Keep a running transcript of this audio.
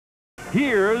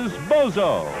here's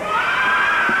Bozo.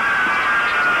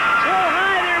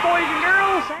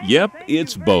 Yep,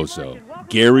 it's Bozo,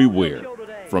 Gary Weir.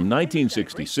 From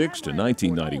 1966 to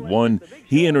 1991,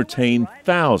 he entertained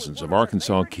thousands of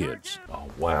Arkansas kids. Oh,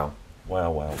 wow.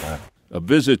 Wow. A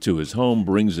visit to his home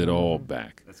brings it all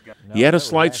back. He had a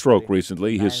slight stroke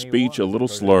recently, his speech a little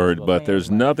slurred, but there's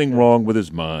nothing wrong with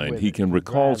his mind. He can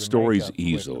recall stories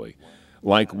easily,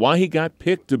 like why he got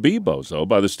picked to be Bozo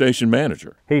by the station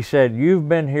manager. He said, "You've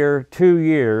been here 2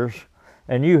 years,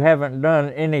 and you haven't done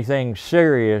anything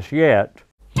serious yet."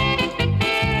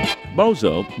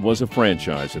 Bozo was a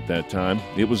franchise at that time.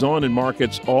 It was on in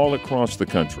markets all across the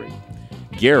country.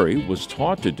 Gary was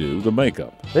taught to do the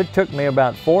makeup. It took me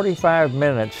about 45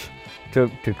 minutes to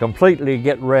completely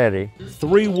get ready.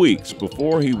 3 weeks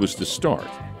before he was to start,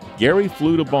 Gary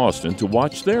flew to Boston to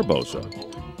watch their Bozo.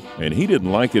 And he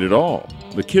didn't like it at all.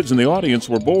 The kids in the audience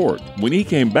were bored. When he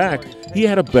came back, he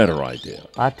had a better idea.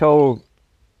 I told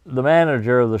the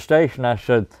manager of the station, I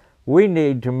said, "We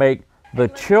need to make the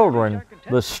children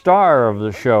the star of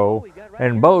the show,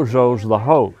 and Bozo's the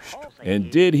host."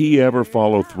 And did he ever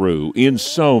follow through in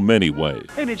so many ways?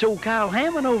 And it's old Kyle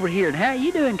Hammond over here. And how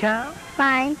you doing, Kyle?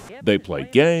 Fine. They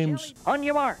played games. On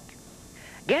your mark.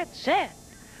 Get set.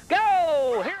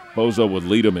 Go! Here Bozo would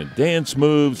lead them in dance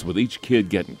moves, with each kid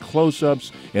getting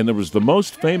close-ups, and there was the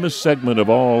most famous segment of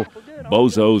all,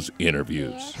 Bozo's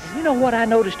interviews. You know what I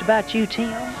noticed about you,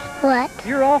 Tim? What?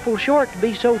 You're awful short to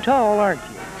be so tall, aren't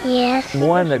you? Yes.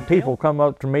 One that people come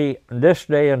up to me this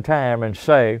day and time and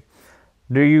say,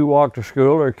 "Do you walk to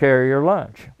school or carry your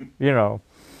lunch?" You know.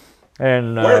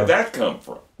 And Where'd that come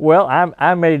from? well,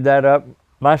 I made that up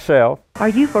myself. Are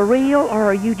you for real, or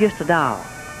are you just a doll?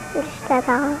 Just that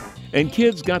all. And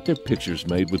kids got their pictures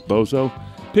made with Bozo,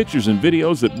 pictures and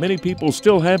videos that many people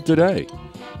still have today.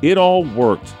 It all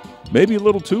worked, maybe a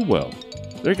little too well.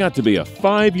 There got to be a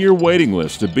 5-year waiting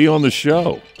list to be on the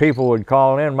show. People would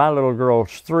call in, "My little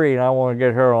girl's 3 and I want to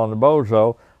get her on the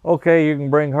Bozo." "Okay, you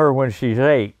can bring her when she's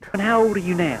 8. And how old are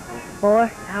you now? 4,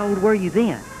 How old were you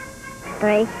then?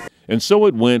 3. And so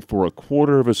it went for a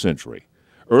quarter of a century.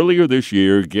 Earlier this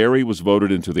year, Gary was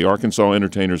voted into the Arkansas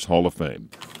Entertainers Hall of Fame.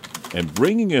 And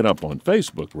bringing it up on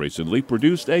Facebook recently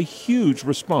produced a huge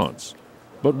response.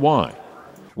 But why?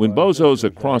 When Bozos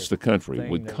across the country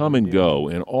would come and go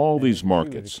in all these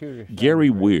markets, Gary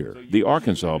Weir, the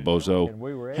Arkansas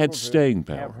Bozo, had staying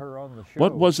power.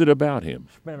 What was it about him?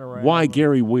 Why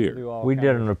Gary Weir? We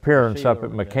did an appearance up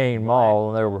at McCain Mall,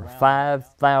 and there were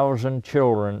 5,000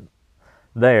 children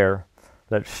there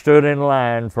that stood in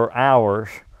line for hours,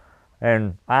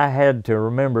 and I had to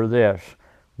remember this.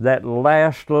 That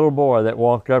last little boy that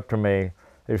walked up to me,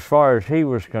 as far as he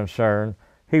was concerned,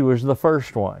 he was the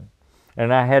first one.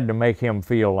 And I had to make him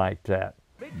feel like that.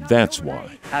 That's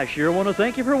why. I sure want to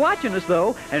thank you for watching us,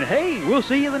 though. And hey, we'll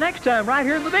see you the next time right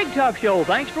here in the Big Top Show.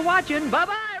 Thanks for watching.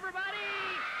 Bye-bye.